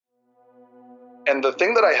And the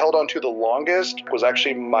thing that I held on to the longest was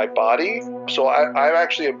actually my body. So I'm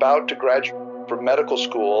actually about to graduate from medical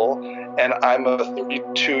school, and I'm a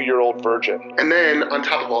 32-year-old virgin. And then on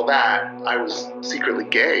top of all that, I was secretly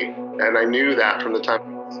gay. And I knew that from the time I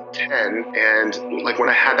was 10. And like when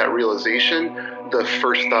I had that realization, the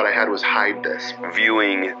first thought I had was hide this.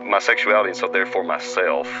 Viewing my sexuality, and so therefore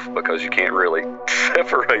myself, because you can't really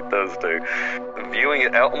separate those two. Viewing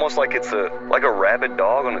it almost like it's like a rabid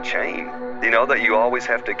dog on a chain, that you always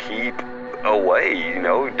have to keep away,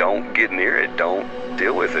 don't get near it, don't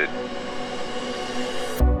deal with it.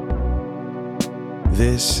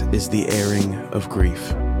 This is the airing of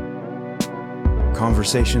grief.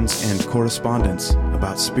 Conversations and correspondence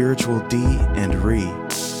about spiritual de- and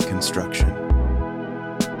reconstruction.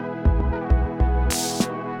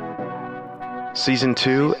 Season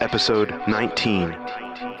 2, Episode 19.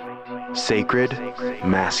 Sacred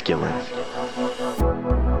Masculine.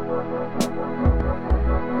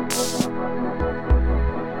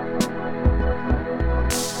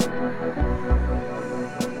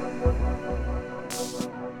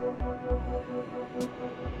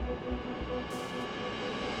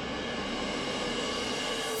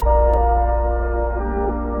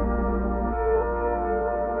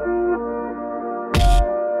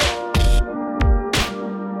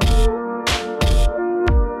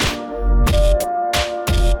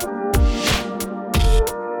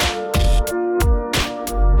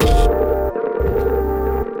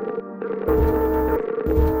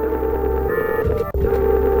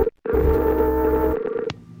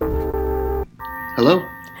 Hello?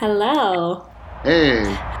 Hello. Hey.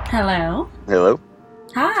 Hello. Hello?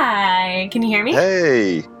 Hi. Can you hear me?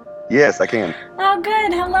 Hey. Yes, I can. Oh,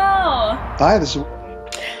 good. Hello. Hi, this is...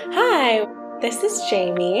 Hi. This is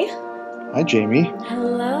Jamie. Hi, Jamie.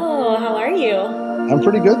 Hello. How are you? I'm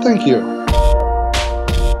pretty good, thank you.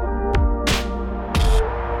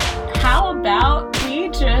 How about we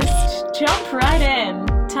just jump right in?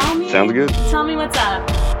 Sounds good. Tell me what's up.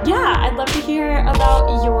 Yeah, I'd love to hear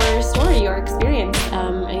about your story, your experience,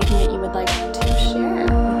 anything that you would like to share.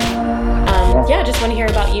 Yeah, just want to hear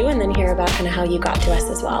about you and then hear about kind of how you got to us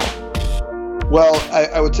as well. Well,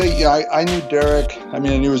 I would say, I knew Derek. I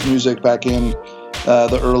knew his music back in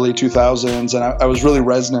the early 2000s, and I was really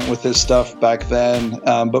resonant with his stuff back then.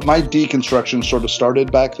 But my deconstruction sort of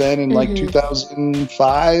started back then in like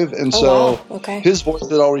 2005, and his voice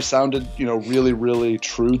had always sounded, really, really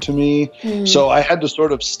true to me. So I had to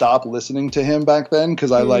sort of stop listening to him back then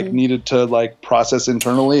because I needed to process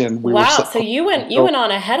internally. And so you went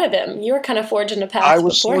on ahead of him. You were kind of forging a path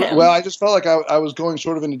before him. Well, I just felt like I was going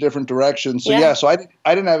sort of in a different direction. So so I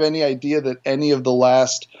didn't have any idea that any of the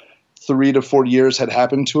last 3 to 4 years had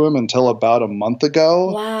happened to him until about a month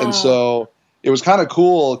ago. Wow. And so it was kind of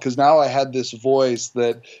cool because now I had this voice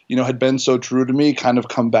that, had been so true to me kind of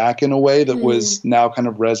come back in a way that was now kind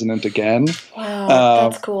of resonant again. Wow,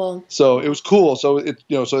 that's cool. So it was cool. So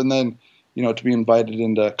and then, to be invited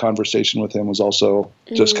into conversation with him was also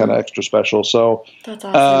just kind of extra special. So that's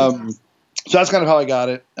awesome. So that's kind of how I got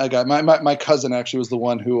it. I got my cousin actually was the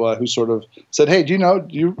one who sort of said, "Hey, did you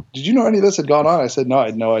know any of this had gone on?" I said, "No, I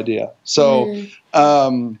had no idea." So,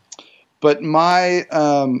 but my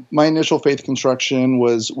initial faith construction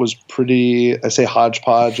was pretty, I say,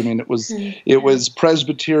 hodgepodge. It was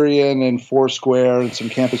Presbyterian and Foursquare and some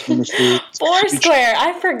campus ministry. Foursquare,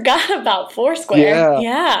 I forgot about Foursquare.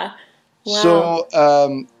 Yeah. Wow.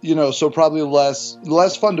 So, so probably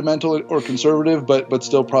less fundamental or conservative, but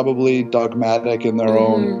still probably dogmatic in their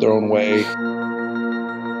own way.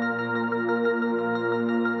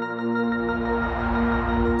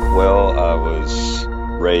 Well, I was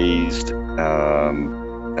raised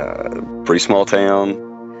pretty small town.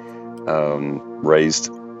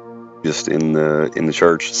 Raised just in the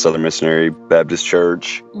church, Southern Missionary Baptist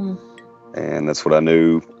Church, and that's what I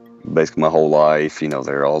knew. Basically my whole life,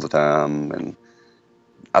 there all the time. And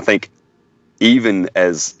I think even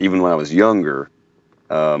when I was younger,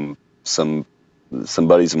 some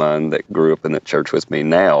buddies of mine that grew up in that church with me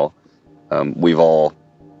now, we've all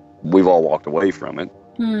walked away from it.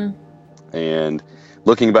 And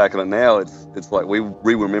looking back on it now, it's like we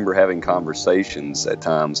remember having conversations at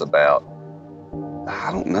times about,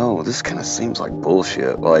 I don't know, this kind of seems like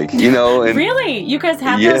bullshit, and really? You guys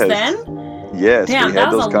had those then? Yes, damn, we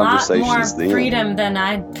had those that conversations was a lot more then. freedom than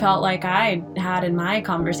I felt like I had in my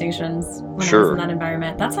conversations when I was in that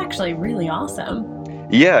environment. That's actually really awesome.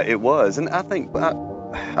 Yeah, it was. And I think, we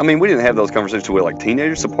didn't have those conversations with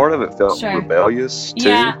teenagers, so part of it felt rebellious too.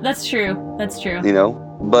 Yeah, that's true. But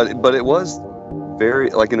it was very,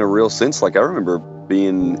 in a real sense, I remember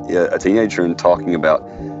being a teenager and talking about,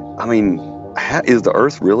 is the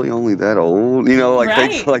earth really only that old? Like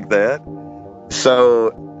things like that.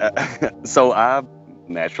 So I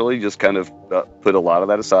naturally just kind of put a lot of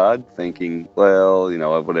that aside, thinking, well,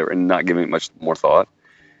 whatever, and not giving it much more thought.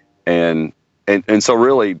 And so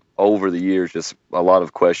really over the years, just a lot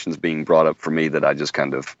of questions being brought up for me that I just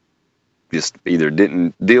kind of just either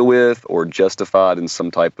didn't deal with or justified in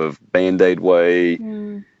some type of Band-Aid way.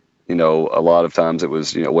 A lot of times it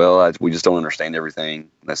was, we just don't understand everything.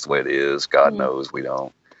 That's the way it is. God knows we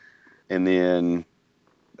don't. And then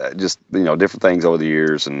just, different things over the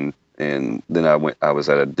years. And then I was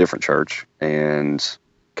at a different church and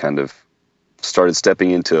kind of started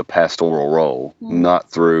stepping into a pastoral role, not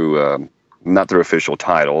through official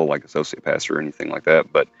title like associate pastor or anything like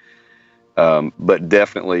that, but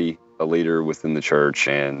definitely a leader within the church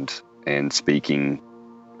and speaking,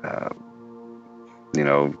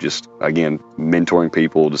 just again, mentoring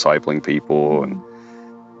people, discipling people and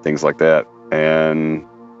things like that. And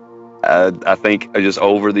I think just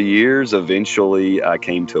over the years, eventually I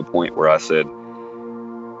came to a point where I said,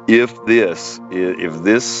 if this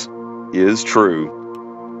is true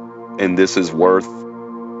and this is worth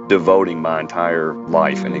devoting my entire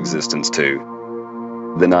life and existence to,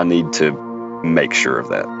 then I need to make sure of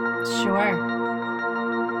that. Sure.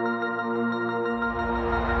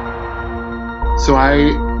 So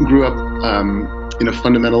I grew up in a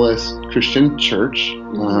fundamentalist Christian church,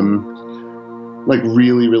 like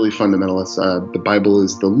really, really fundamentalist. The Bible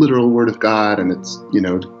is the literal word of God, and it's,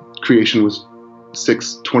 creation was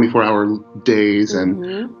 6 24-hour days,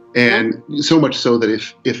 and so much so that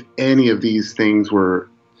if any of these things were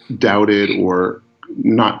doubted or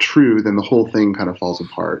not true, then the whole thing kind of falls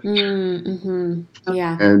apart.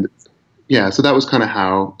 Yeah. And yeah, so that was kind of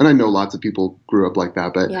how, and I know lots of people grew up like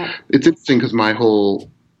that, but it's interesting because my whole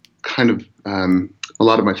kind of, a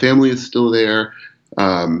lot of my family is still there.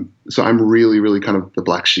 So I'm really, really kind of the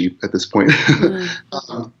black sheep at this point.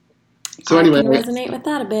 So anyway, I can resonate with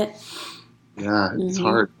that a bit. Yeah, it's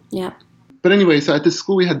hard. Yeah. But anyway, so at this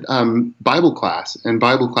school we had Bible class, and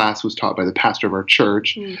Bible class was taught by the pastor of our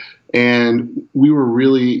church. And we were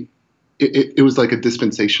really, it was like a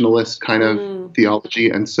dispensationalist kind of theology.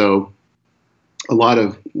 And so a lot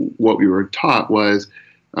of what we were taught was,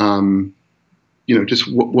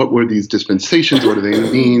 just what were these dispensations? What do they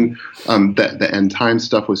mean? The end time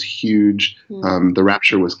stuff was huge. The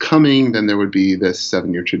rapture was coming. Then there would be this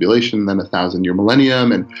 7-year tribulation, then a 1,000-year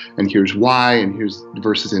millennium. And here's why. And here's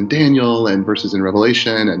verses in Daniel and verses in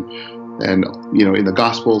Revelation and in the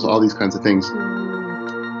Gospels, all these kinds of things.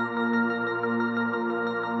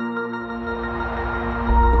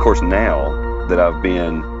 Of course, now that I've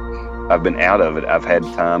been out of it, I've had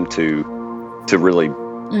time to really,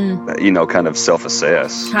 kind of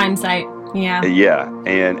self-assess. Hindsight, yeah. Yeah,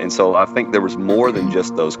 and so I think there was more than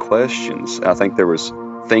just those questions. I think there was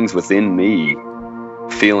things within me,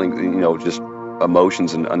 feeling, just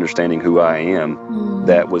emotions and understanding who I am,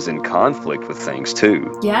 that was in conflict with things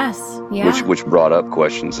too. Yes, yeah. Which brought up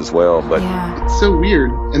questions as well. But it's so weird,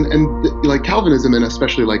 and like Calvinism, and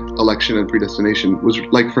especially like election and predestination, was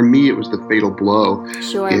like, for me it was the fatal blow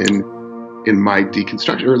in my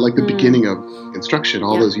deconstruction, or like the beginning of construction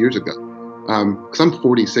all those years ago. Because I'm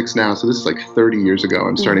 46 now, so this is like 30 years ago.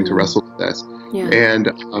 I'm starting to wrestle with this, and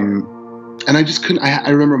I just couldn't. I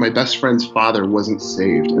remember my best friend's father wasn't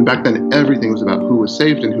saved, and back then everything was about who was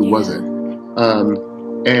saved and who wasn't.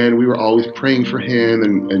 And we were always praying for him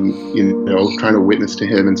and trying to witness to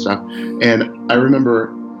him and stuff. And I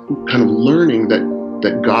remember kind of learning that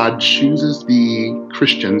God chooses the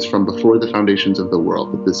Christians from before the foundations of the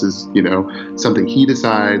world. That this is something He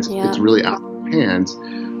decides. It's really out of His hands.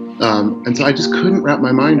 And so I just couldn't wrap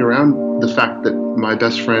my mind around the fact that my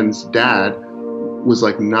best friend's dad was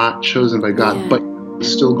like not chosen by God, but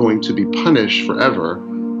still going to be punished forever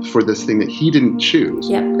for this thing that he didn't choose.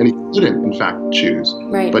 And he couldn't, in fact, choose.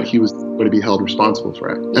 But he was going to be held responsible for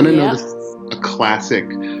it. And I know this is a classic,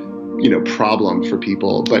 problem for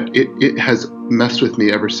people, but it has messed with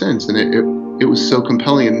me ever since. And it was so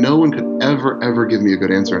compelling, and no one could ever give me a good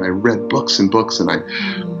answer. And I read books and books, and I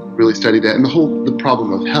really studied it. And the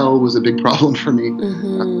problem of hell was a big problem for me.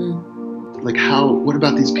 Like what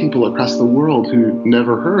about these people across the world who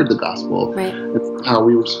never heard the gospel? It's how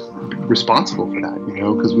we were responsible for that,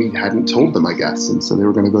 because we hadn't told them, I guess. And so they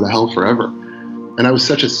were going to go to hell forever. And I was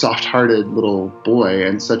such a soft-hearted little boy,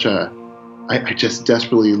 and I just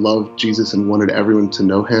desperately loved Jesus and wanted everyone to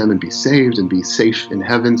know Him and be saved and be safe in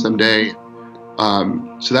heaven someday.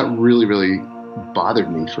 So that really, really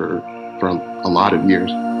bothered me for a lot of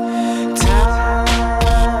years.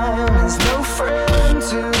 Time is no friend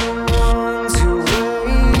to the ones who wait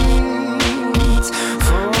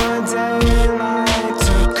for a day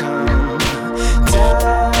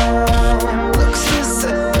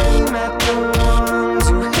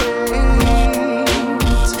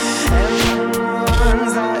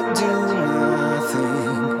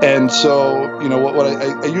So, what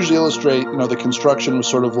I usually illustrate, the construction was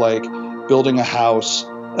sort of like building a house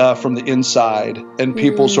from the inside, and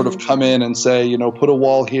people sort of come in and say, put a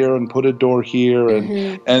wall here and put a door here,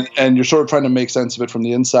 and you're sort of trying to make sense of it from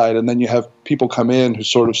the inside. And then you have people come in who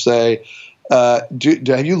sort of say, have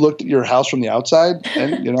you looked at your house from the outside?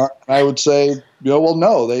 And, I would say, well,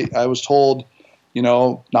 no, I was told,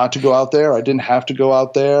 not to go out there. I didn't have to go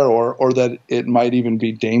out there, or that it might even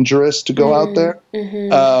be dangerous to go out there.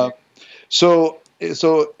 So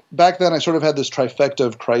back then I sort of had this trifecta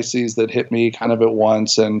of crises that hit me kind of at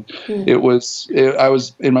once. And I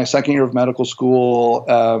was in my second year of medical school.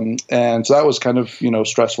 And so that was kind of,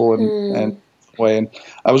 stressful and way. And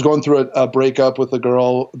I was going through a breakup with a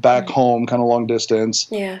girl back home, kind of long distance.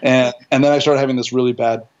 Yeah. And then I started having this really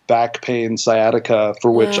bad back pain, sciatica, for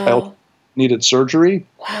which I needed surgery.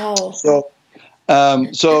 Wow. So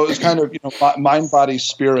it's kind of, mind, body,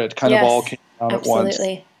 spirit kind of all came down at once.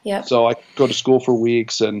 Absolutely. Yep. So I could go to school for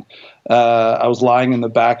weeks, and I was lying in the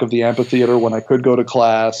back of the amphitheater when I could go to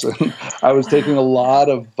class. And I was taking a lot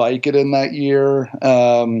of Vicodin that year,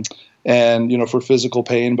 and for physical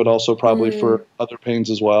pain, but also probably for other pains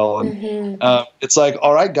as well. And it's like,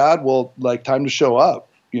 all right, God, well, like, time to show up.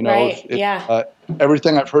 Right. If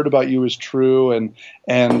everything I've heard about you is true,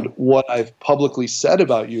 and what I've publicly said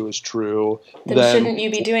about you is true, then shouldn't you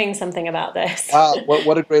be doing something about this?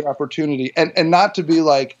 What a great opportunity. And not to be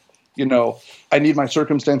like, I need my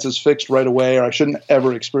circumstances fixed right away, or I shouldn't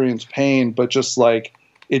ever experience pain, but just like,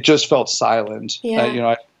 it just felt silent.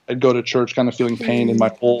 Yeah. I'd go to church kind of feeling pain in my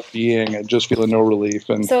whole being and just feeling no relief.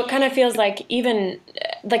 And so it kind of feels like even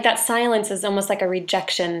like that silence is almost like a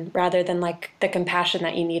rejection rather than like the compassion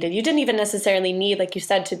that you needed. You didn't even necessarily need, like you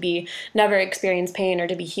said, to never experience pain or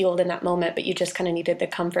to be healed in that moment, but you just kind of needed the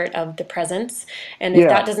comfort of the presence. And if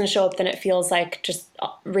that doesn't show up, then it feels like just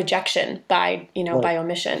rejection by, by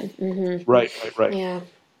omission. Mm-hmm. Right. Yeah.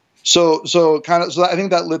 So I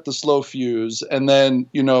think that lit the slow fuse. And then,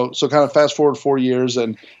 so kind of fast forward 4 years,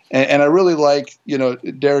 and I really like,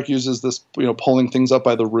 Derek uses this, pulling things up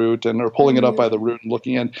by the root, or pulling it up by the root and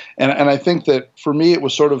looking in. And I think that for me, it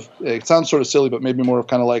was it sounds sort of silly, but maybe more of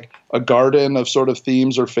kind of like a garden of sort of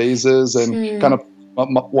themes or phases, and kind of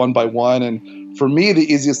one by one. And for me,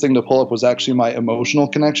 the easiest thing to pull up was actually my emotional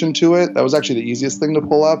connection to it. That was actually the easiest thing to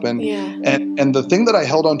pull up. And the thing that I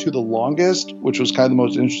held on to the longest, which was kind of the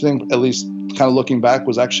most interesting, at least kind of looking back,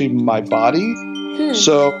 was actually my body.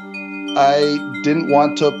 So I didn't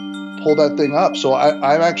want to pull that thing up. So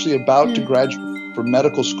I'm actually about to graduate from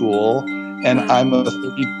medical school, and I'm a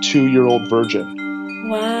 32-year-old virgin.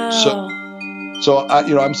 Wow. So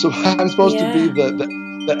I'm supposed to be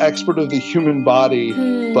the expert of the human body,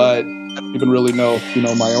 but I don't even really know,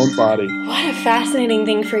 my own body. What a fascinating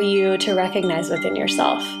thing for you to recognize within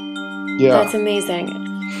yourself. Yeah. That's amazing.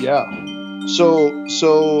 Yeah. So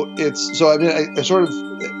I sort of,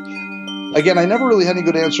 again, I never really had any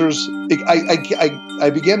good answers. I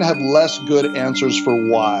began to have less good answers for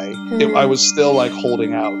why. I was still like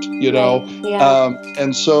holding out, Yeah.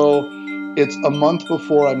 And so it's a month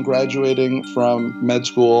before I'm graduating from med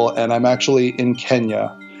school, and I'm actually in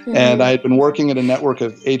Kenya. And I had been working at a network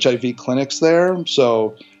of HIV clinics there.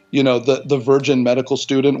 So, the virgin medical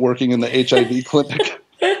student working in the HIV clinic.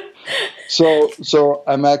 So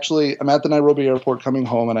I'm at the Nairobi airport coming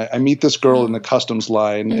home, and I meet this girl in the customs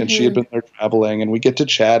line, and she had been there traveling, and we get to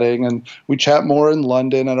chatting, and we chat more in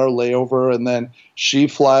London at our layover, and then she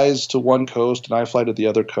flies to one coast and I fly to the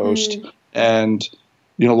other coast. And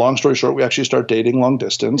long story short, we actually start dating long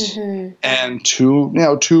distance, and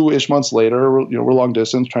two-ish months later, we're long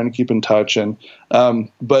distance, trying to keep in touch, and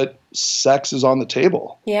but sex is on the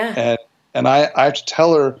table. Yeah. And I have to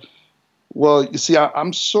tell her, well, you see,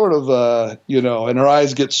 I'm sort of and her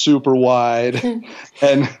eyes get super wide,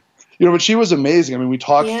 and but she was amazing. I mean, we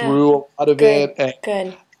talked through a lot of it,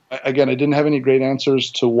 and again, I didn't have any great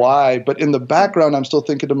answers to why, but in the background, I'm still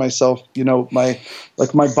thinking to myself, my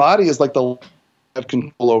body is like the have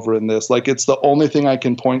control over in this. Like, it's the only thing I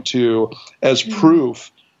can point to as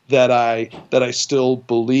proof that I still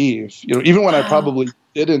believe, even when I probably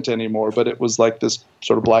didn't anymore, but it was like this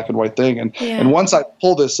sort of black and white thing. And once I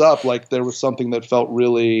pull this up, like, there was something that felt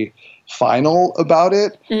really final about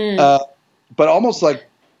it. But almost like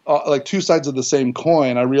two sides of the same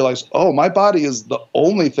coin. I realized, oh, my body is the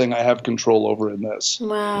only thing I have control over in this.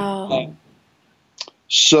 Wow.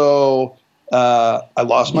 So I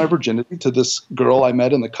lost my virginity to this girl I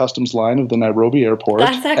met in the customs line of the Nairobi airport.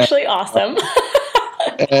 That's actually awesome.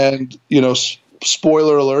 And,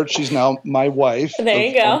 spoiler alert, she's now my wife. There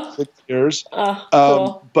you go. 6 years. Oh,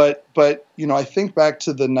 cool. But I think back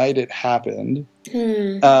to the night it happened.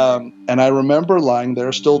 And I remember lying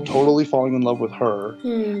there still totally falling in love with her.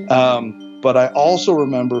 But I also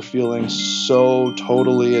remember feeling so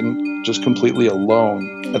totally and just completely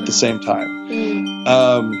alone at the same time.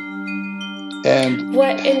 And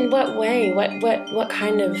in what way? What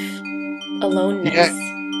kind of aloneness? Yeah,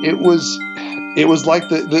 it was like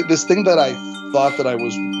this thing that I thought that I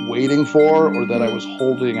was waiting for or that I was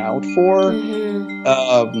holding out for.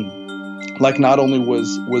 Like not only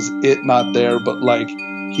was it not there, but like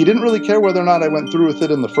he didn't really care whether or not I went through with it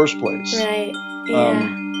in the first place. Right.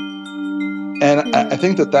 Yeah. And I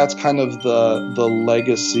think that's kind of the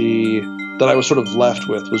legacy that I was sort of left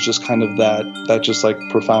with, was just kind of that just like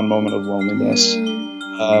profound moment of loneliness.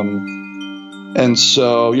 And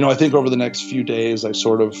so, I think over the next few days, I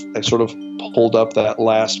sort of pulled up that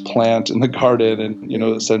last plant in the garden and,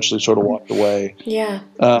 essentially sort of walked away. Yeah.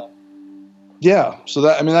 So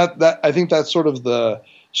that I think that's sort of the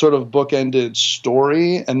sort of bookended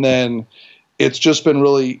story. And then it's just been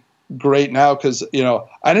really great now because,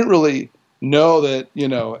 I didn't really know that,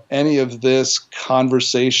 any of this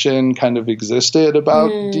conversation kind of existed about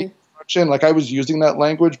deconstruction. Like I was using that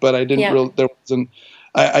language, but I didn't really, there wasn't,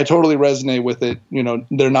 I totally resonate with it,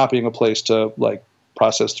 there not being a place to like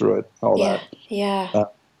process through it, all that. Yeah.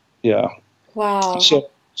 Wow. So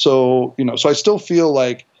I still feel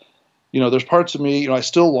like, there's parts of me, I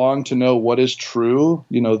still long to know what is true,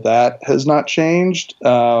 that has not changed.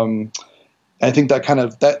 I think that kind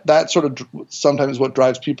of, that sort of sometimes what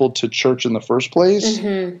drives people to church in the first place.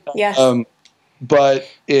 Yes.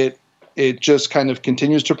 But it just kind of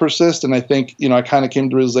continues to persist. And I think, I kind of came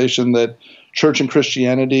to the realization that church and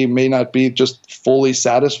Christianity may not be just fully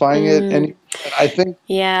satisfying it. And I think,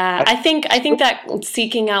 I think that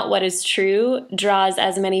seeking out what is true draws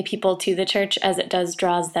as many people to the church as it does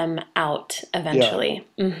draws them out eventually.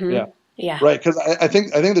 Yeah. Right. Cause I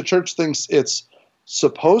think the church thinks it's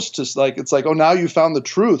supposed to, like, it's like, oh, now you found the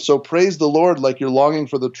truth, so praise the Lord, like your longing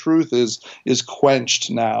for the truth is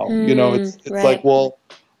quenched now. It's right. Like, well,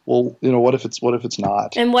 what if it's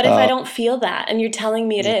not? And what if I don't feel that? And you're telling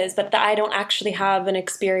me it is, but I don't actually have an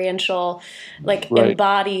experiential, like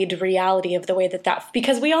embodied reality of the way that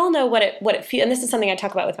because we all know what it feels. And this is something I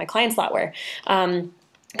talk about with my clients a lot, where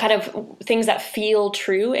kind of things that feel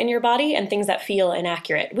true in your body and things that feel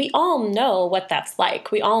inaccurate. We all know what that's like.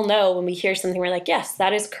 We all know when we hear something, we're like, yes,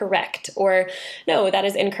 that is correct, or no, that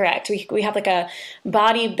is incorrect. We have like a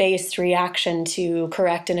body-based reaction to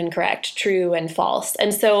correct and incorrect, true and false.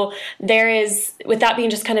 And so there is, with that being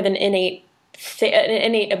just kind of an innate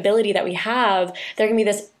ability that we have, there can be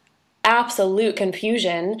this absolute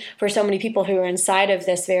confusion for so many people who are inside of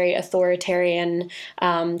this very authoritarian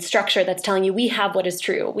structure that's telling you we have what is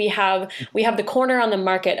true. We have the corner on the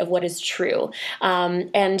market of what is true,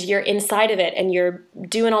 and you're inside of it, and you're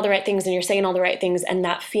doing all the right things, and you're saying all the right things, and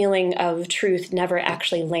that feeling of truth never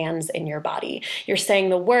actually lands in your body. You're saying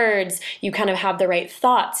the words, you kind of have the right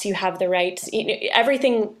thoughts, you have the right,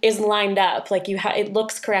 everything is lined up, like it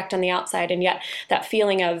looks correct on the outside, and yet that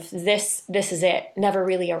feeling of this is it never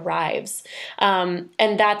really arrives. And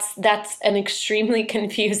that's an extremely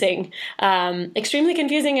confusing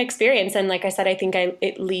experience. And like I said, I think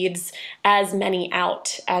it leads as many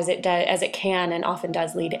out as it can and often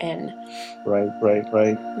does lead in. Right.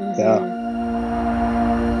 Yeah.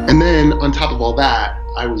 And then on top of all that,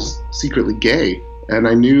 I was secretly gay, and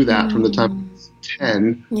I knew that from the time I was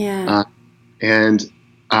 10. Yeah. And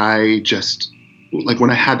I just, like,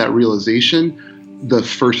 when I had that realization, the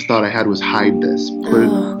first thought I had was hide this,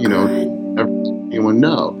 never anyone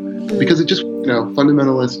know, because it just,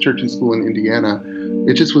 fundamentalist church and school in Indiana,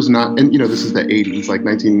 it just was not, and this is the 80s, like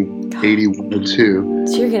 1981 or 2.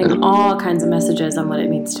 So you're getting all kinds of messages on what it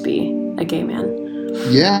means to be a gay man.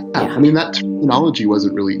 Yeah. I mean, that terminology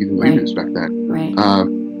wasn't really even used back then. Right.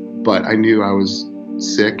 But I knew I was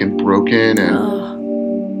sick and broken,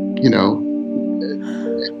 and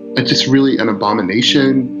it's just really an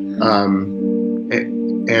abomination.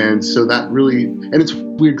 And so that really, and it's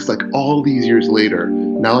weird because like all these years later,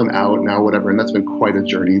 now I'm out, now whatever, and that's been quite a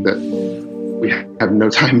journey that we have no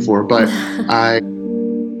time for. But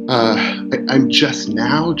I'm just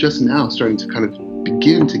now starting to kind of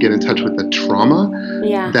begin to get in touch with the trauma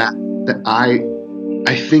that I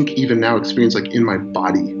think even now experience, like, in my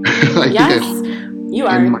body. You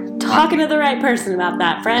are talking to the right person about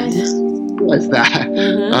that, friend. I just realized that.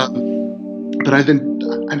 But I've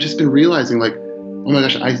just been realizing, like, oh my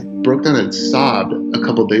gosh, I broke down and sobbed a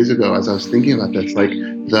couple of days ago as I was thinking about this. Like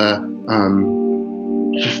the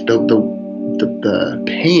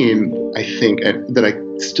pain I think, that I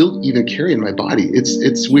still even carry in my body.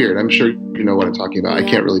 It's weird. I'm sure you know what I'm talking about. Yeah. I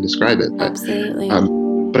can't really describe it, but absolutely.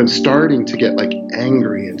 But I'm starting to get like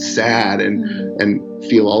angry and sad and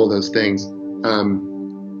feel all of those things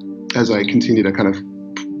as I continue to kind of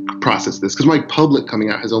process this. Because my public coming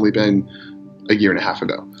out has only been a year and a half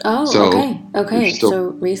ago. Oh, So okay.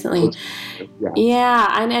 So recently.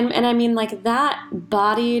 Yeah, and I mean, like, that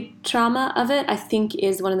body trauma of it, I think,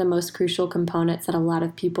 is one of the most crucial components that a lot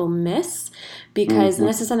of people miss, because, and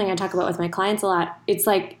this is something I talk about with my clients a lot, it's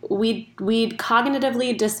like we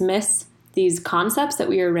cognitively dismiss these concepts that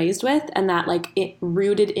we were raised with and that, like, it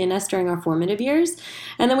rooted in us during our formative years,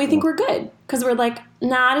 and then we think we're good because we're like,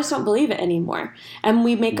 nah, I just don't believe it anymore, and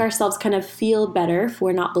we make ourselves kind of feel better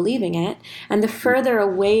for not believing it. And the further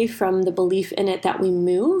away from the belief in it that we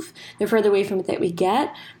move, the further away from it that we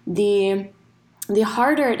get, the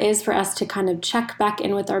harder it is for us to kind of check back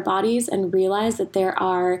in with our bodies and realize that there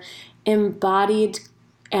are embodied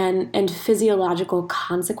and physiological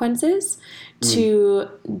consequences to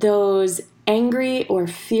those angry or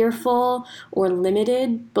fearful or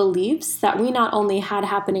limited beliefs that we not only had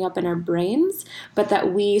happening up in our brains, but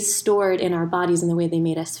that we stored in our bodies in the way they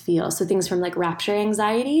made us feel. So things from like rapture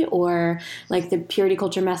anxiety, or like the purity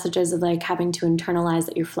culture messages of like having to internalize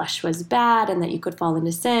that your flesh was bad and that you could fall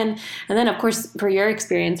into sin. And then, of course, for your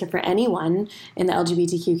experience or for anyone in the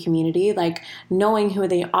LGBTQ community, like knowing who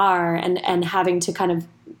they are and having to kind of,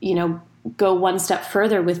 you know, go one step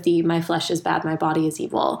further with the my flesh is bad, my body is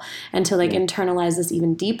evil, and to like internalize this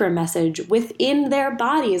even deeper message within their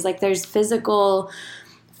bodies. Like there's physiological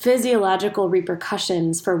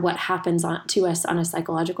repercussions for what happens to us on a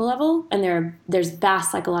psychological level, and there's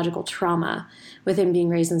vast psychological trauma within being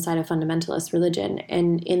raised inside a fundamentalist religion,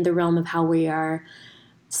 and in the realm of how we are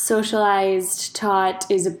socialized, taught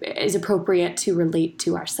is appropriate to relate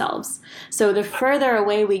to ourselves. So the further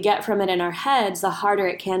away we get from it in our heads, the harder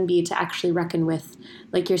it can be to actually reckon with,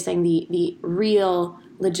 like you're saying, the real,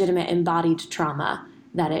 legitimate, embodied trauma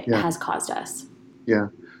that it has caused us. Yeah.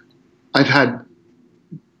 I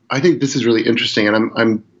think this is really interesting, and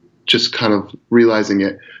I'm just kind of realizing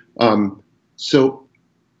it. So,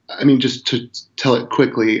 I mean, just to tell it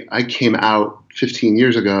quickly, I came out 15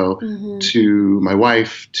 years ago to my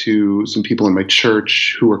wife, to some people in my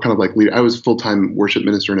church who were kind of like leaders. I was a full-time worship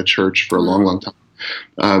minister in a church for a long, long time.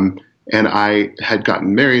 And I had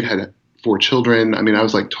gotten married, had 4 children. I mean, I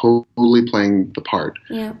was like totally playing the part.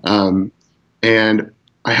 Yeah. And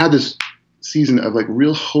I had this season of like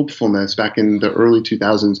real hopefulness back in the early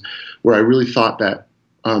 2000s where I really thought that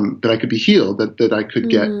I could be healed, that I could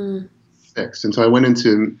get fixed. And so I went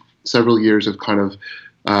into several years of kind of,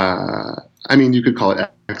 I mean, you could call it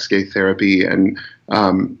ex-gay therapy and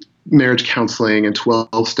marriage counseling and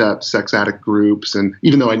 12-step sex addict groups. And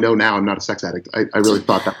even though I know now I'm not a sex addict, I really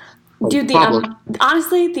thought that. Dude,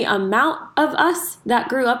 honestly, the amount of us that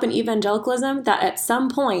grew up in evangelicalism that at some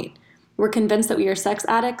point were convinced that we are sex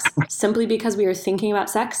addicts simply because we were thinking about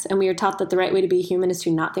sex and we were taught that the right way to be human is to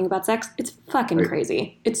not think about sex. It's fucking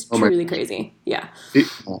crazy. It's truly crazy. Yeah.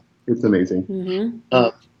 It's amazing.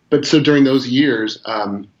 But so during those years,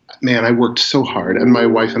 man, I worked so hard, and my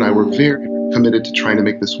wife and I were very committed to trying to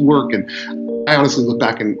make this work. And I honestly look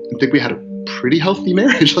back and think we had a pretty healthy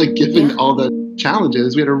marriage, like given all the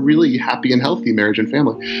challenges, we had a really happy and healthy marriage and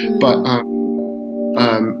family. But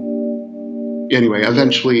anyway,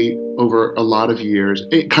 eventually over a lot of years,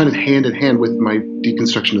 it kind of hand in hand with my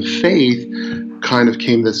deconstruction of faith, kind of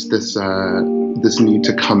came this need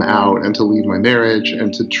to come out and to leave my marriage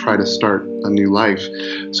and to try to start a new life.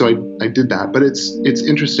 So I did that. But it's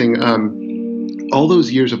interesting, all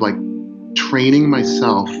those years of like training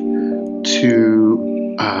myself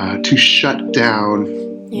to shut down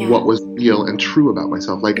what was real and true about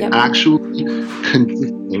myself, like actually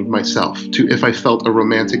conditioning myself to, if I felt a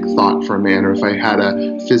romantic thought for a man, or if I had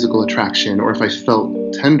a physical attraction, or if I felt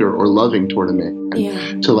tender or loving toward a man,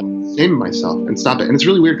 to like shame myself and stop it. And it's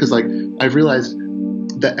really weird because like I've realized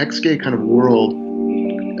the ex-gay kind of world,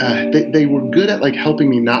 they were good at like helping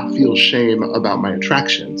me not feel shame about my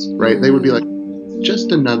attractions, right? They would be like,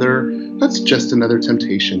 that's just another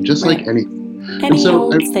temptation, just like anything. Any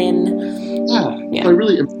old sin. So I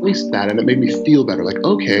really embraced that, and it made me feel better. Like,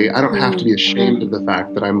 okay, I don't have to be ashamed of the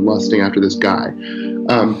fact that I'm lusting after this guy.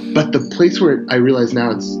 But the place where I realize now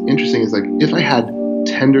it's interesting is like, if I had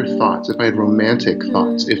tender thoughts, if I had romantic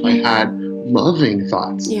thoughts, if I had loving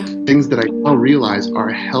thoughts, things that I now realize are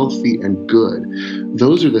healthy and good,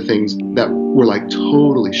 those are the things that were like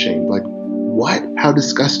totally shamed. Like, what? How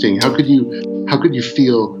disgusting. How could you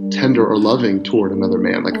feel tender or loving toward another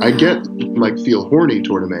man? Like, I get like feel horny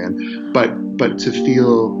toward a man, but to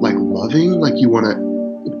feel like loving, like you want to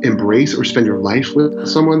embrace or spend your life with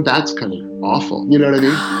someone, that's kind of awful. You know what I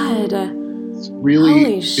mean? God. It's really,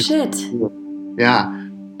 Holy shit. Yeah.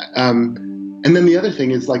 And then the other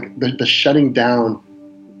thing is like the shutting down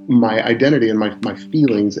my identity and my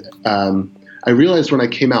feelings. I realized when I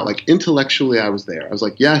came out, like intellectually I was there. I was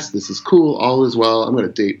like, yes, this is cool. All is well. I'm going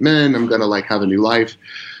to date men. I'm going to like have a new life.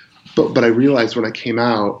 But I realized when I came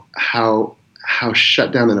out how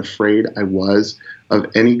shut down and afraid I was of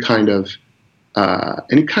any kind of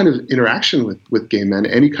interaction with gay men,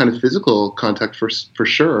 any kind of physical contact for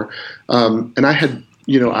sure. And I had,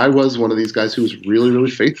 I was one of these guys who was really,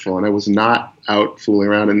 really faithful, and I was not out fooling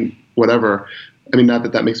around and whatever. I mean, not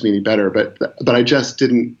that makes me any better, but I just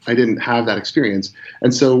I didn't have that experience.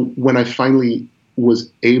 And so when I finally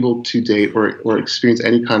was able to date or experience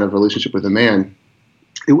any kind of relationship with a man,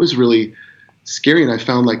 it was really scary. And I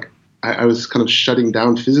found like I was kind of shutting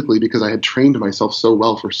down physically because I had trained myself so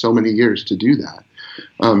well for so many years to do that.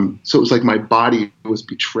 So it was like my body was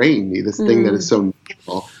betraying me, this thing that is so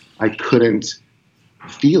natural. I couldn't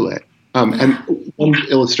feel it. And one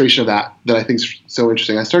illustration of that I think is so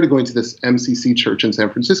interesting, I started going to this MCC church in San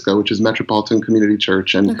Francisco, which is Metropolitan Community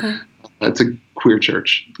Church, and it's a queer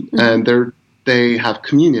church. And they have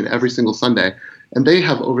communion every single Sunday. And they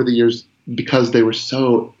have, over the years, because they were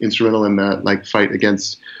so instrumental in the like fight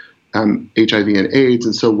against HIV and AIDS,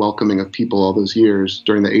 and so welcoming of people all those years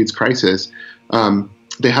during the AIDS crisis,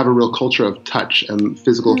 they have a real culture of touch and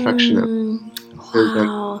physical affection.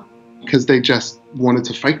 Wow. Because they just wanted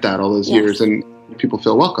to fight that all those years and people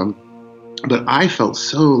feel welcome. But I felt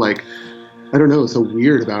so like, I don't know, so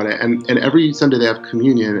weird about it. And every Sunday they have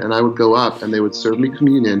communion, and I would go up and they would serve me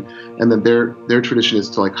communion. And then their tradition is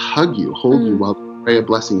to like hug you, hold you while they pray a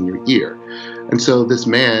blessing in your ear. And so this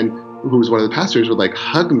man who was one of the pastors would like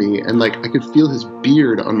hug me, and like I could feel his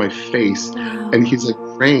beard on my face, and he's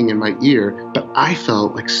like praying in my ear. But I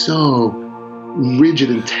felt like so rigid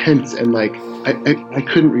and tense, and like I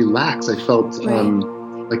couldn't relax. I felt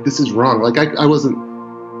like this is wrong. Like I wasn't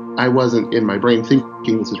in my brain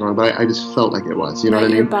thinking this is wrong, but I just felt like it was. You know what I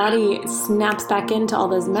mean? Your body snaps back into all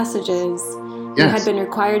those messages. You had been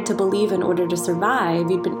required to believe in order to survive.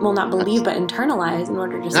 You'd been, well, not believe, but internalize in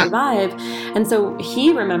order to survive. And so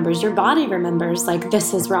he remembers, your body remembers, like,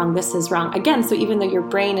 this is wrong, this is wrong. Again, so even though your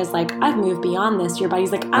brain is like, I've moved beyond this, your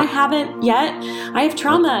body's like, I haven't yet. I have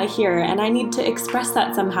trauma here, and I need to express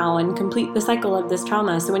that somehow and complete the cycle of this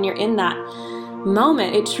trauma. So when you're in that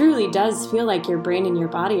moment, it truly does feel like your brain and your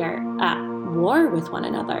body are at war with one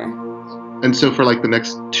another. And so for like the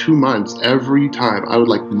next 2 months, every time I would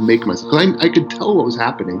like make myself, because I could tell what was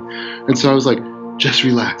happening. And so I was like, just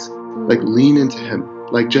relax, like lean into him,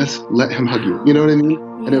 like just let him hug you. You know what I mean?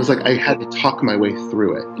 Yeah. And it was like I had to talk my way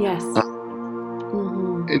through it. Yes.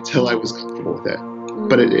 Until I was comfortable with it.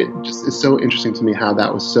 But it just is so interesting to me how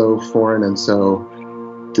that was so foreign and so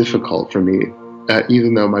difficult for me,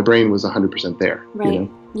 even though my brain was 100% there. Right. You know?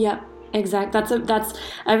 Yep. Exact. That's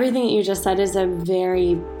everything that you just said is a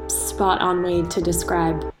very spot on way to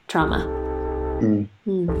describe trauma.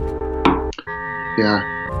 Yeah.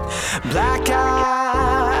 Black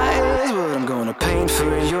eyes, what I'm gonna paint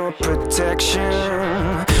for your protection,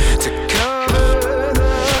 to cover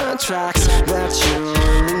the tracks that you're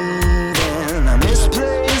leaving. I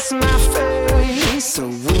misplace my face so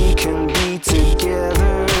we can be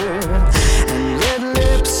together, and red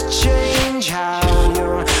lips change how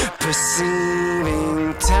you're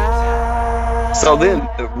perceiving time. So then,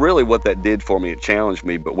 really what that did for me, it challenged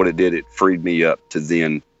me, but what it did, it freed me up to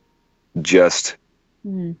then just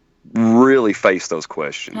really face those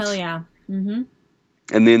questions. Hell yeah. And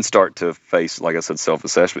then start to face, like I said,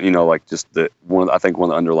 self-assessment. You know, like just I think one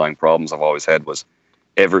of the underlying problems I've always had was,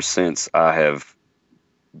 ever since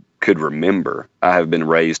could remember, I have been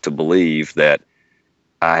raised to believe that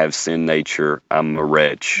I have sin nature. I'm a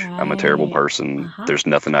wretch. Right. I'm a terrible person. There's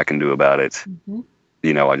nothing I can do about it.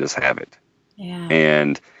 You know, I just have it. Yeah.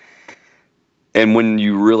 And when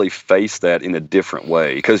you really face that in a different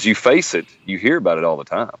way, because you face it, you hear about it all the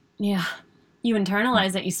time. Yeah. You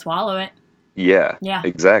internalize it, you swallow it. Yeah. Yeah.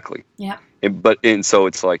 Exactly. Yeah. And so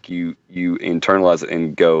it's like you internalize it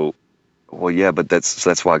and go, well, yeah, but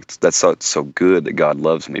that's why that's so good that God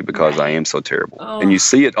loves me, because I am so terrible. Oh. And you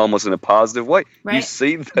see it almost in a positive way. Right. You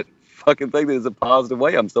see that fucking thing that is a positive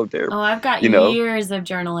way. I'm so terrible. Oh, I've got years of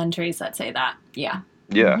journal entries that say that. Yeah.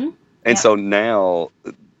 Yeah. And so now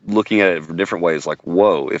looking at it from different ways, like,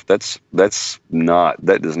 whoa, if that does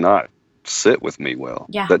not sit with me well.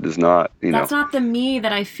 Yeah. That does not, that's not the me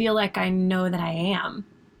that I feel like I know that I am.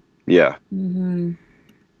 Yeah. And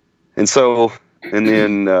so, and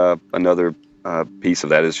then another piece of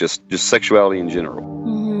that is just sexuality in general.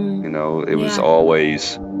 It was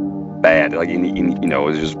always bad. Like, it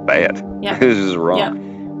was just bad. Yep. It was just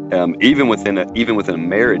wrong. Yep. Even within a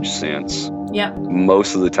marriage sense, yep.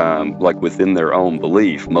 most of the time, like within their own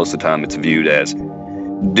belief, most of the time it's viewed as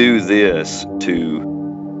do this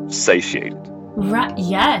to satiate it. Right.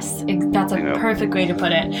 Yes, that's a perfect way to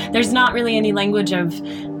put it. There's not really any language of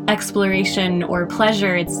exploration or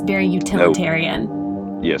pleasure. It's very utilitarian.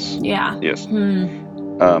 Nope. Yes. Yeah. Yes.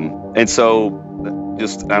 And so,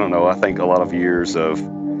 just, I don't know, I think a lot of years of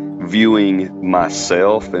viewing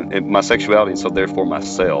myself and my sexuality, and so therefore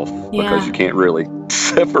myself, because you can't really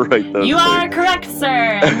separate those. You are correct,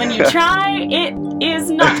 sir. And when you try, it is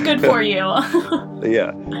not good for you.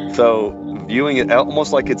 Yeah. So viewing it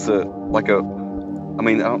almost like it's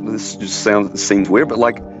this just seems weird, but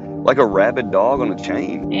like a rabid dog on a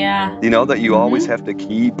chain. Yeah. That you always have to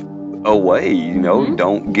keep away.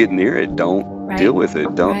 Don't get near it. Don't deal with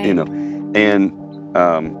it. Don't. And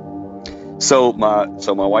so my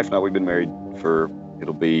wife and I, we've been married for,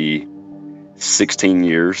 it'll be 16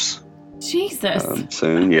 years. Jesus.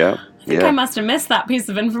 Soon, yeah. I think I must have missed that piece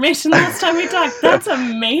of information last time we talked. That's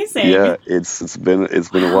amazing. Yeah, it's been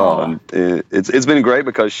a while, and it's been great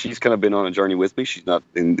because she's kind of been on a journey with me. She's not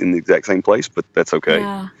in the exact same place, but that's okay.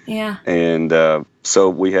 Yeah. And so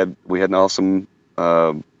we had an awesome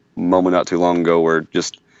moment not too long ago where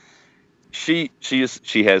just she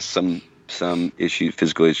has some issues,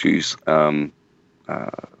 physical issues. And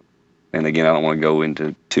again, I don't want to go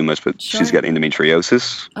into too much, but she's got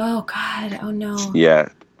endometriosis. Oh God! Oh no! Yeah.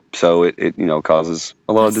 So it causes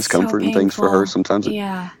a lot of discomfort and things for her sometimes.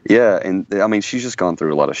 Yeah. Yeah, and I mean, she's just gone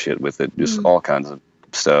through a lot of shit with it, just all kinds of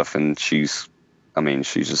stuff, and she's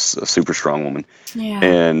just a super strong woman. Yeah.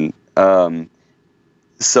 And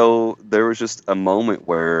so there was just a moment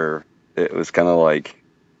where it was kind of like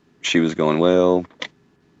she was going, well,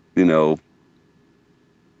 we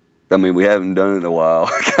haven't done it in a while,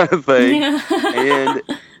 kind of thing. Yeah.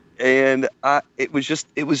 And it was just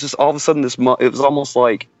all of a sudden it was almost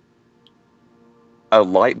like a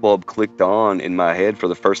light bulb clicked on in my head for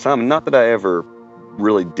the first time. Not that I ever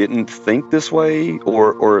really didn't think this way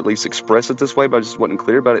or at least express it this way, but I just wasn't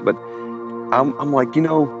clear about it. But I'm like,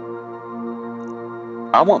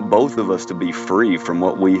 I want both of us to be free from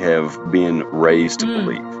what we have been raised to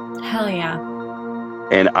believe. Hell yeah.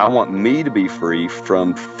 And I want me to be free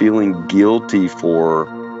from feeling guilty for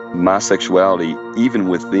my sexuality, even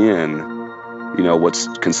within, what's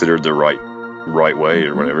considered the right way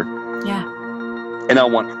or whatever. Yeah. And I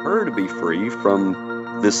want her to be free from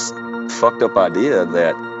this fucked up idea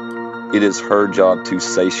that it is her job to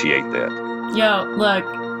satiate that. Yo, look,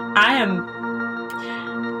 I'm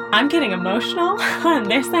getting emotional on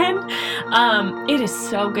this end. It is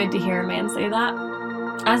so good to hear a man say that.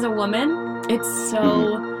 As a woman, it's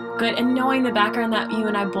so good. And knowing the background that you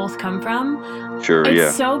and I both come from,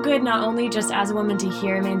 it's so good not only just as a woman to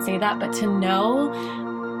hear a man say that, but to know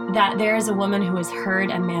that there is a woman who has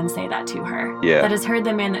heard a man say that to her. Yeah. That has heard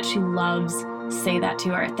the man that she loves say that to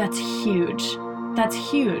her. That's huge. That's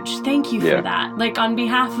huge. Thank you for that. Like, on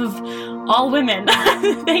behalf of all women,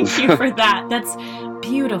 thank you for that. That's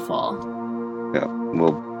beautiful. Yeah.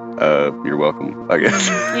 Well, you're welcome, I guess.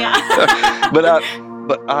 Yeah. But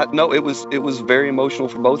no, it was very emotional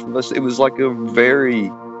for both of us. It was like a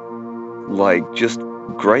very, just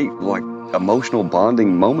great, emotional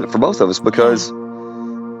bonding moment for both of us because,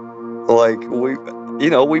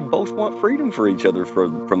 we both want freedom for each other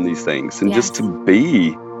from these things and just to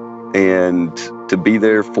be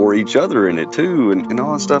there for each other in it too and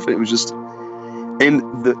all that stuff. It was just,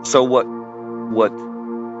 so what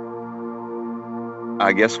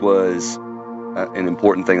I guess was an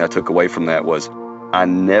important thing I took away from that was I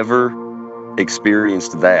never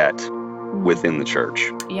experienced that within the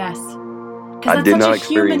church. Yes. I did not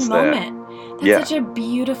experience that. Moment. That's such a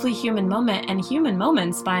beautifully human moment, and human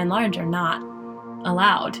moments, by and large, are not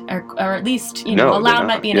allowed, or at least, allowed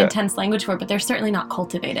might be an intense language for it, but they're certainly not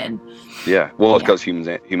cultivated. Yeah. Well, it's because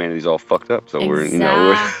humanity's all fucked up, so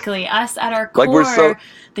exactly. Us at our core,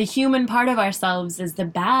 the human part of ourselves is the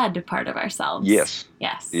bad part of ourselves. Yes.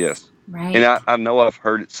 Right. And I know I've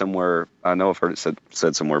heard it somewhere.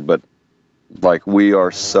 Said somewhere, but we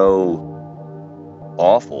are so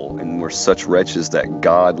awful and we're such wretches that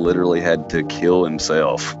God literally had to kill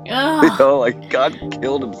himself. God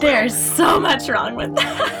killed himself. There's so much wrong with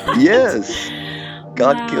that. Yes.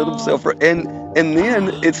 God killed himself and then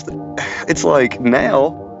it's like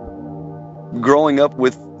now growing up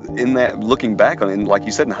in that, looking back on it, and like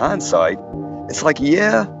you said, in hindsight, it's like,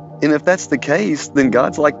 if that's the case, then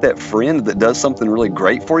God's like that friend that does something really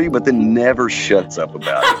great for you, but then never shuts up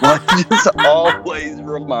about it. Like, just always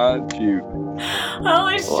reminds you.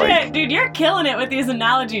 Holy shit, dude, you're killing it with these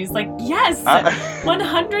analogies. Like, yes,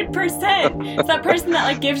 100%. It's that person that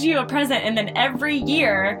like gives you a present and then every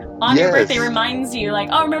year on your birthday reminds you, like,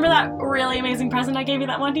 oh, remember that really amazing present I gave you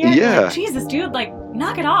that one year? Yeah. Like, Jesus, dude, like,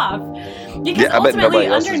 knock it off. Because ultimately,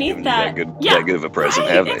 underneath that, that good of a present,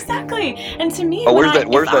 have they? Exactly. And to me, where's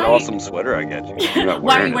that awesome sweater I got you? You're not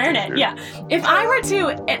why are you wearing it? Yeah. If I were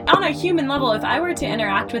to, on a human level, if I were to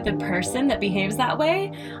interact with a person that behaves that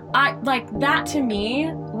way, that to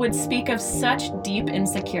me would speak of such deep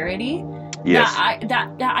insecurity. Yes. That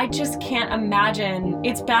I just can't imagine.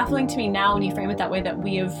 It's baffling to me now when you frame it that way, that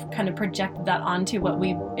we have kind of projected that onto what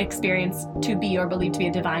we experience to be or believe to be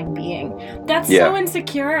a divine being. That's so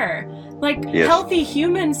insecure. Like, healthy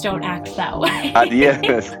humans don't act that way.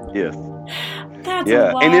 Yes. That's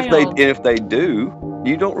wild. And if they do,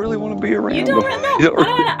 you don't really want to be around. You don't want to. I don't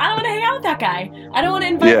want to hang out with that guy. I don't want to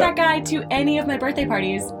invite that guy to any of my birthday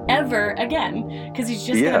parties ever again, because he's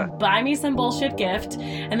just gonna buy me some bullshit gift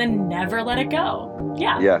and then never let it go.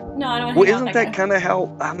 Yeah. No, I don't want to hang out with that guy. Isn't that kind of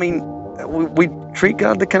how? I mean, we treat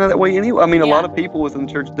God kind of that way anyway. I mean, a lot of people within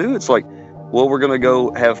the church do. It's like, well, we're gonna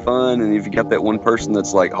go have fun, and if you got that one person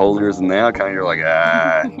that's like holier than thou, kind of, you're like,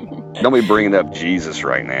 don't be bringing up Jesus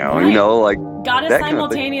right now. Right. You know, like. God is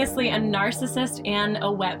simultaneously a narcissist and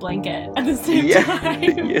a wet blanket at the same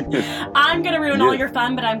time. I'm going to ruin all your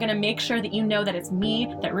fun, but I'm going to make sure that you know that it's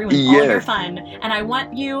me that ruins all your fun. And I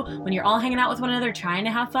want you, when you're all hanging out with one another trying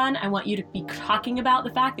to have fun, I want you to be talking about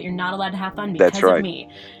the fact that you're not allowed to have fun because of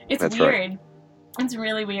me. It's weird. Right. It's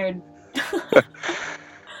really weird.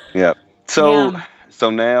 So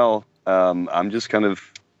now I'm just kind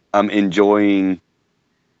of, I'm enjoying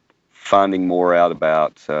finding more out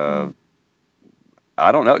about I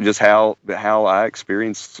don't know, just how I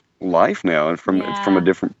experience life now, and from a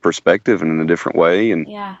different perspective and in a different way, and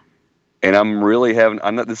I'm really having. I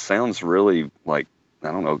know this sounds really like, I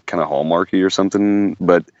don't know, kind of Hallmarky or something,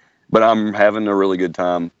 but I'm having a really good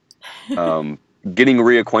time getting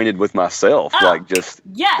reacquainted with myself. Like, just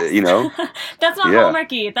you know, that's not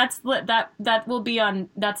Hallmarky. That will be on.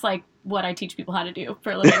 That's like what I teach people how to do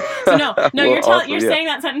for a living. So no, well, you're saying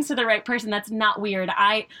that sentence to the right person. That's not weird. Do,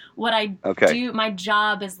 my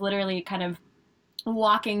job is literally kind of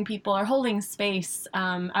walking people or holding space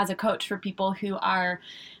as a coach for people who are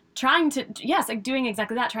trying to, doing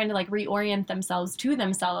exactly that, trying to like reorient themselves to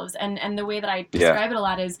themselves. And the way that I describe it a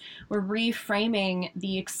lot is we're reframing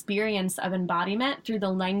the experience of embodiment through the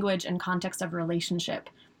language and context of relationship.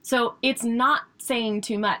 So it's not saying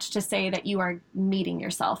too much to say that you are meeting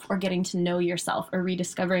yourself or getting to know yourself or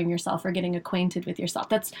rediscovering yourself or getting acquainted with yourself.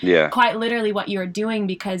 That's quite literally what you are doing,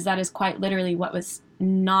 because that is quite literally what was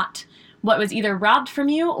either robbed from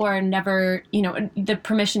you or never, the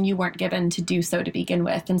permission you weren't given to do so to begin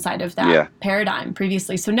with inside of that paradigm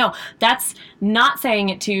previously. So no, that's not saying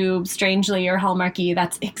it too strangely or Hallmarky.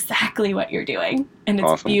 That's exactly what you're doing. And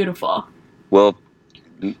it's beautiful. Well,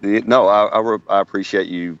 no, I appreciate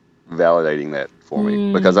you validating that for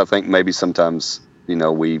me, because I think maybe sometimes,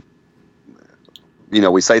 we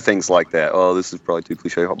say things like that. Oh, this is probably too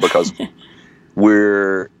cliche, because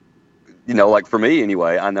we're, like for me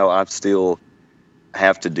anyway, I know I still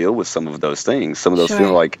have to deal with some of those things. Some of those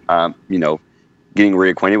feel like I'm, getting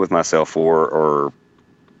reacquainted with myself or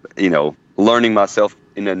learning myself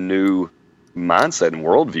in a new mindset and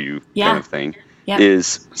worldview kind of thing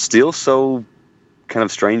is still so kind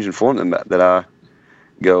of strange and foreign that I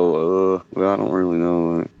go, well, I don't really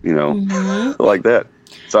know, like that.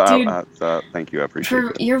 So dude, I thank you. I appreciate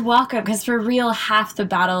it. You're welcome, because for real, half the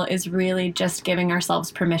battle is really just giving ourselves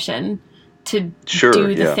permission to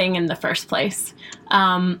do the thing in the first place.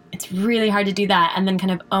 It's really hard to do that and then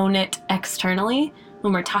kind of own it externally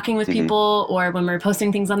when we're talking with people or when we're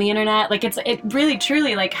posting things on the internet. Like it really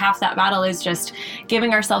truly, like, half that battle is just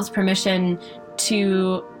giving ourselves permission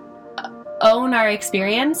to own our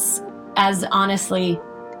experience as honestly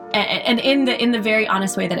and in the very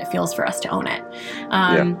honest way that it feels for us to own it.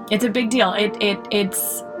 It's a big deal.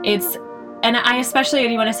 It's and I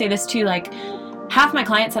especially want to say this too, like, half my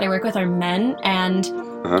clients that I work with are men, and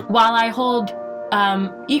while I hold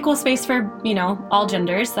equal space for all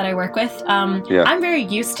genders that I work with, I'm very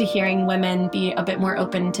used to hearing women be a bit more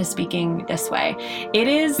open to speaking this way. It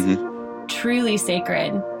is truly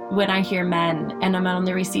sacred when I hear men, and I'm on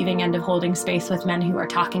the receiving end of holding space with men who are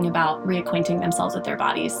talking about reacquainting themselves with their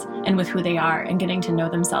bodies and with who they are and getting to know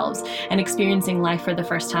themselves and experiencing life for the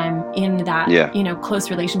first time in that close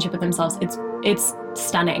relationship with themselves. It's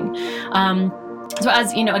stunning. So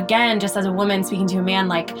as, again, just as a woman speaking to a man,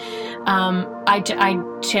 like, I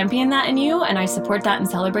champion that in you, and I support that and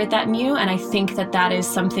celebrate that in you. And I think that is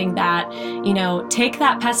something that, take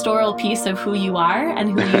that pastoral piece of who you are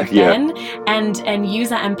and who you've been, and use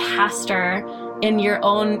that and pastor in your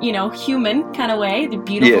own, human kind of way, the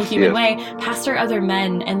beautiful human way, pastor other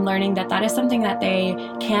men, and learning that is something that they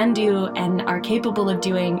can do and are capable of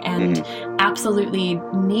doing, and absolutely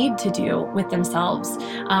need to do with themselves.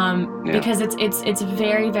 Because it's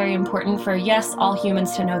very, very important for, yes, all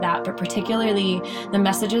humans to know that, but particularly the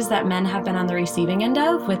messages that men have been on the receiving end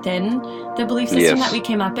of within the belief system that we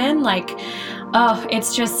came up in. Like, I'm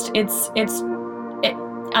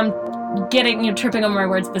tripping over my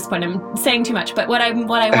words at this point. I'm saying too much, but what I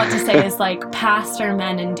want to say is, like, pastor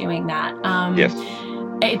men in doing that.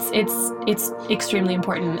 It's extremely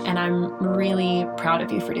important, and I'm really proud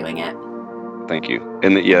of you for doing it. Thank you.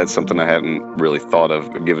 And it's something I haven't really thought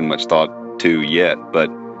of, given much thought to yet.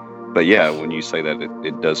 But yeah, when you say that,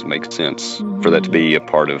 it does make sense for that to be a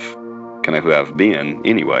part of kind of who I've been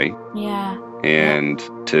anyway. Yeah. And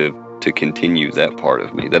to continue that part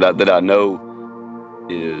of me that I know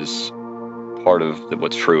is part of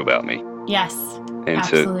what's true about me. Yes. And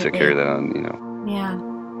to carry that on, Yeah.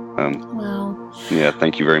 Well. Yeah,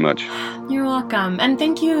 thank you very much. You're welcome. And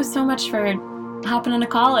thank you so much for hopping on a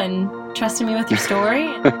call and trusting me with your story.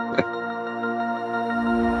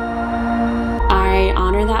 I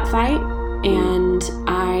honor that fight, and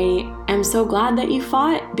I am so glad that you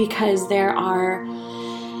fought, because there are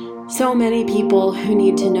so many people who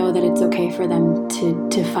need to know that it's okay for them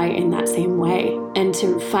to fight in that same way, and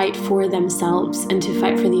to fight for themselves, and to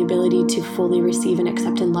fight for the ability to fully receive and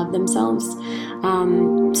accept and love themselves.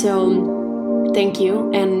 So thank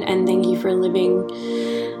you, and thank you for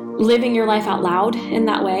living your life out loud in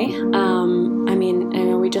that way. I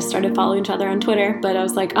know we just started following each other on Twitter, but I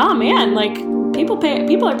was like, oh man, like, people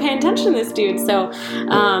are paying attention to this dude. So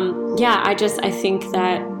I think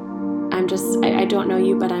that I don't know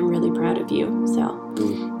you, but I'm really proud of you. So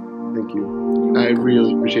thank you. I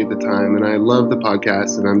really appreciate the time, and I love the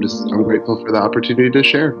podcast, and I'm grateful for the opportunity to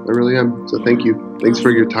share. I really am. So thank you. Thanks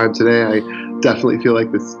for your time today. I definitely feel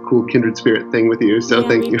like this cool kindred spirit thing with you. So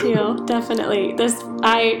thank you. Me too. Definitely. This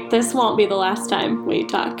won't be the last time we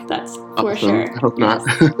talk. That's for sure. I hope not.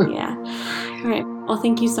 Yeah. All right. Well,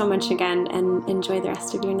 thank you so much again, and enjoy the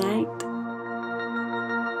rest of your night.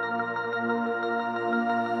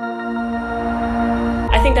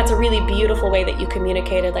 I think that's a really beautiful way that you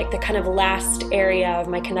communicated, like, the kind of last area of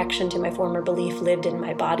my connection to my former belief lived in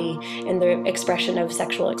my body in the expression of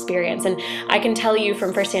sexual experience. And I can tell you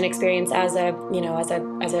from firsthand experience as a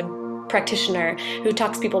practitioner who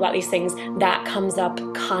talks to people about these things, that comes up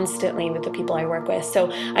constantly with the people I work with.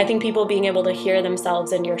 So I think people being able to hear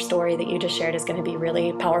themselves in your story that you just shared is going to be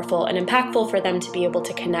really powerful and impactful for them to be able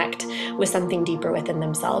to connect with something deeper within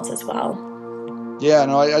themselves as well. Yeah,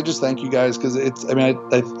 no, I just thank you guys, because I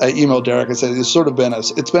emailed Derek. I said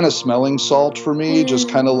it's been a smelling salt for me, just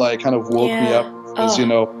kind of woke me up, because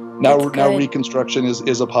now reconstruction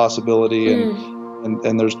is a possibility,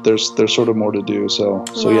 and there's sort of more to do. So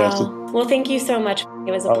yeah. Well, thank you so much.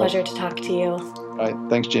 It was a pleasure to talk to you. All right,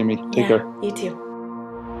 thanks, Jamie. Take care. You too.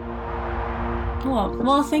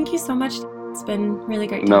 Well, thank you so much. It's been really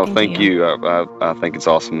great talking to you. No, thank you. I think it's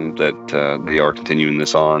awesome that they are continuing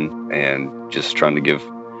this on, and just trying to give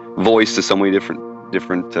voice to so many different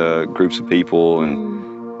groups of people, and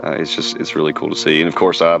it's really cool to see. And of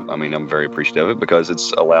course, I'm very appreciative of it, because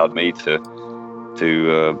it's allowed me to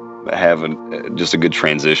have just a good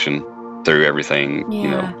transition through everything.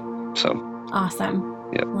 So awesome.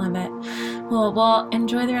 Yeah, love it. Well,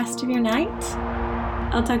 enjoy the rest of your night.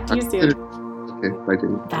 I'll talk to you soon. Okay, bye,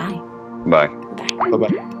 Jamie. Bye. Bye.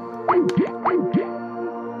 Bye-bye.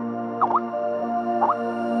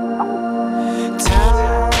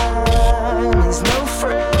 Time is no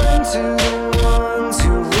friend to the ones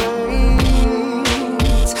who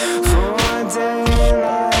wait for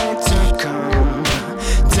daylight to come.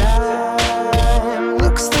 Time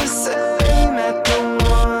looks the same at the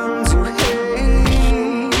ones who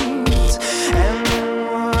hate and the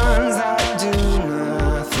ones that do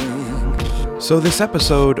nothing. So this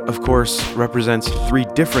episode, of course, represents 3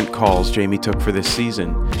 different calls Jamie took for this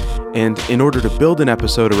season. And in order to build an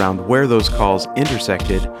episode around where those calls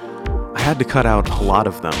intersected, I had to cut out a lot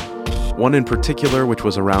of them. One in particular, which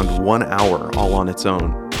was around 1 hour all on its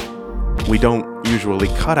own. We don't usually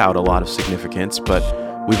cut out a lot of significance, but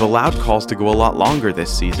we've allowed calls to go a lot longer this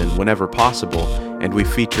season whenever possible, and we've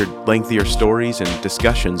featured lengthier stories and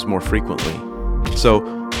discussions more frequently. So,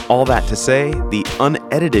 all that to say, the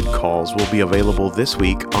unedited calls will be available this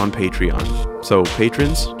week on Patreon. So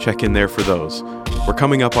patrons, check in there for those. We're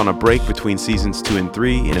coming up on a break between seasons 2 and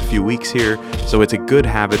 3 in a few weeks here, so it's a good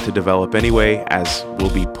habit to develop anyway, as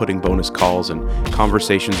we'll be putting bonus calls and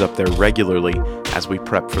conversations up there regularly as we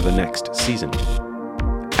prep for the next season.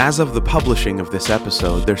 As of the publishing of this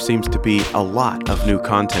episode, there seems to be a lot of new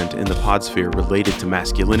content in the Podsphere related to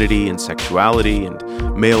masculinity and sexuality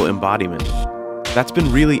and male embodiment. That's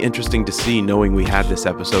been really interesting to see, knowing we had this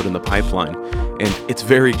episode in the pipeline, and it's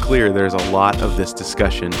very clear there's a lot of this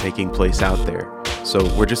discussion taking place out there, so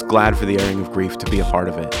we're just glad for the Airing of Grief to be a part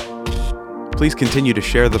of it. Please continue to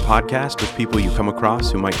share the podcast with people you come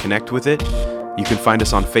across who might connect with it. You can find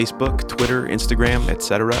us on Facebook, Twitter, Instagram,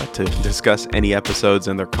 etc. to discuss any episodes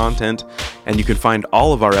and their content, and you can find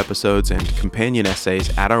all of our episodes and companion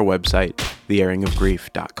essays at our website,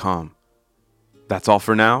 theairingofgrief.com. That's all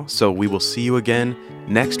for now, so we will see you again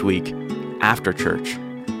next week after church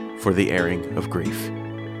for the Airing of Grief.